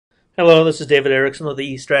Hello, this is David Erickson of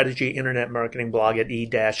the eStrategy Internet Marketing blog at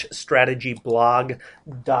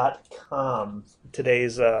e-strategyblog.com.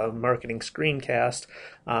 Today's marketing screencast.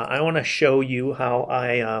 I want to show you how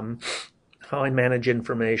I manage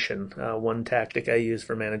information. One tactic I use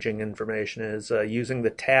for managing information is using the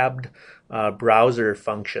tabbed browser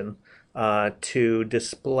function to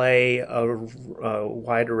display a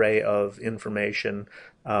wide array of information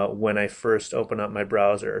when I first open up my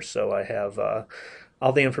browser. So I have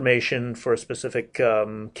all the information for a specific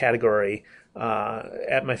category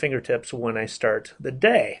at my fingertips when I start the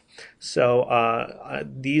day. So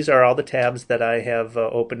these are all the tabs that I have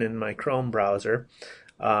open in my Chrome browser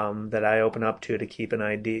that I open up to keep an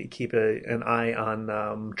eye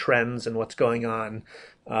on trends and what's going on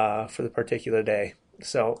for the particular day.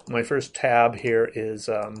 So my first tab here is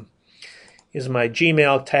my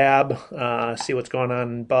Gmail tab. See what's going on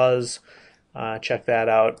in Buzz. Check that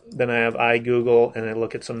out. Then I have iGoogle, and I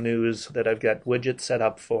look at some news that I've got widgets set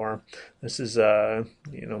up for. This is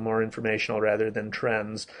more informational rather than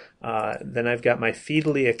trends. Then I've got my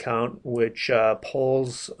Feedly account, which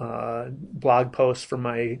pulls blog posts from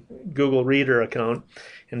my Google Reader account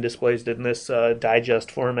and displays it in this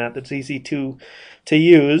digest format that's easy to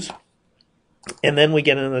use. And then we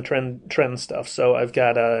get into the trend stuff. So I've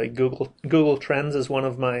got Google Trends as one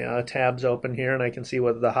of my tabs open here, and I can see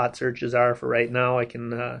what the hot searches are for right now. I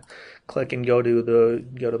can click and go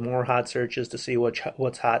to more hot searches to see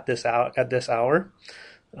what's hot at this hour.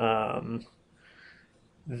 Then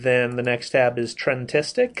the next tab is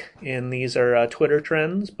Trendistic, and these are Twitter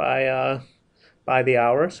trends by the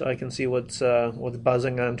hour, so I can see what's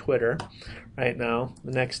buzzing on Twitter right now.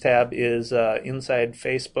 The next tab is inside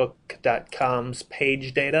Facebook.com's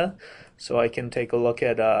page data, so I can take a look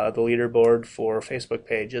at the leaderboard for Facebook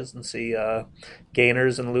pages and see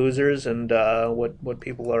gainers and losers and what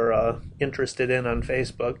people are interested in on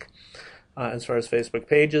Facebook. As far as Facebook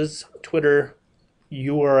pages, Twitter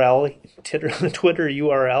URL, I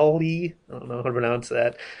don't know how to pronounce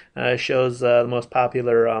that, shows the most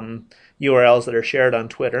popular URLs that are shared on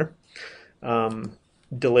Twitter.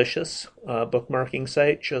 Delicious bookmarking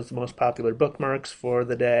site shows the most popular bookmarks for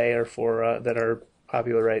the day or for that are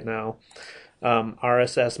popular right now.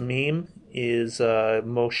 RSS meme is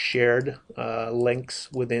most shared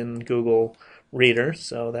links within Google Reader,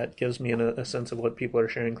 so that gives me a sense of what people are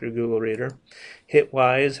sharing through Google Reader.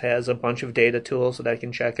 Hitwise has a bunch of data tools that I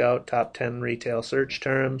can check out: top 10 retail search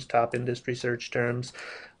terms, top industry search terms,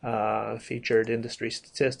 featured industry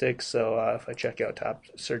statistics. So if I check out top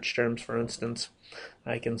search terms, for instance,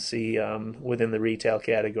 I can see within the retail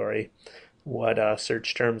category what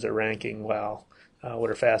search terms are ranking well. What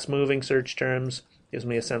are fast-moving search terms? Gives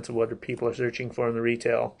me a sense of what people are searching for in the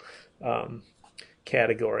retail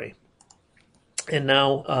category. And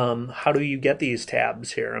now, how do you get these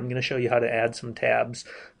tabs here? I'm going to show you how to add some tabs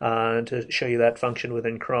to show you that function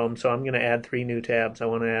within Chrome. So I'm going to add 3 new tabs. I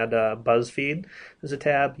want to add BuzzFeed as a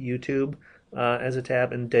tab, YouTube as a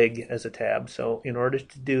tab, and Dig as a tab. So in order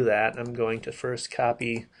to do that, I'm going to first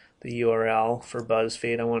copy the URL for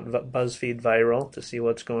BuzzFeed. I want BuzzFeed viral to see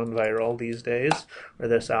what's going viral these days, or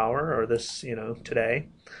this hour, or this, today.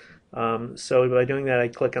 So by doing that, I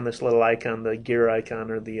click on this little icon, the gear icon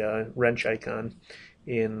or the wrench icon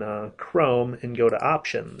in Chrome, and go to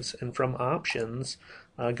Options. And from Options,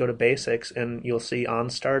 go to Basics, and you'll see on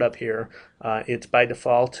startup here, it's by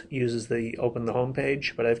default uses the open the home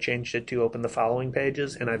page, but I've changed it to open the following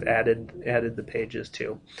pages, and I've added the pages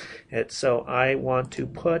too. So I want to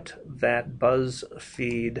put that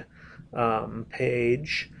BuzzFeed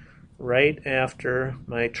page right after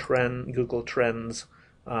my Google Trends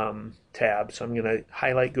tab. So I'm going to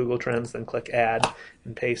highlight Google Trends, then click Add,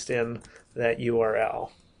 and paste in that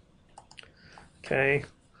URL. Okay.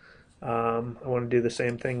 I want to do the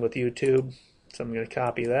same thing with YouTube, so I'm going to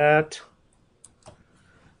copy that,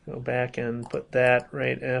 go back and put that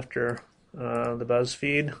right after the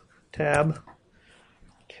BuzzFeed tab.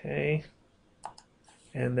 Okay.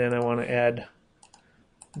 And then I want to add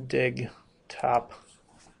Dig Top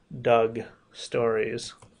Doug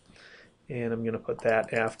Stories. And I'm going to put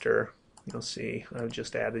that after, you'll see, I've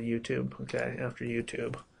just added YouTube. Okay, after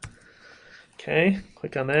YouTube. Okay,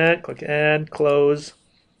 click on that, click Add, Close.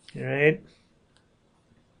 All right.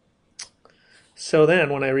 So then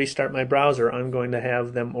when I restart my browser, I'm going to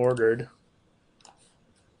have them ordered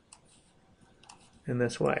in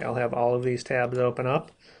this way. I'll have all of these tabs open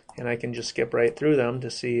up, and I can just skip right through them to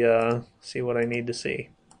see what I need to see.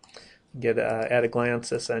 Get at a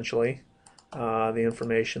glance, essentially, the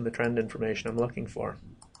information, the trend information I'm looking for.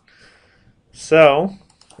 So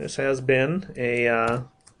this has been a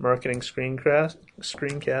marketing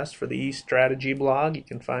screencast for the eStrategy blog. You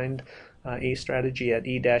can find eStrategy at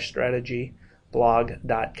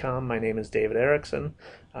e-strategyblog.com. My name is David Erickson.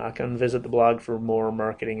 Come visit the blog for more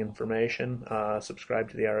marketing information. Subscribe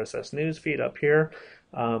to the RSS news feed up here.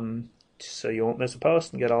 So you won't miss a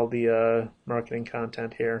post and get all the marketing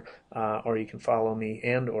content here, or you can follow me,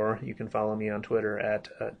 or you can follow me on Twitter at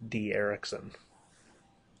D Erickson.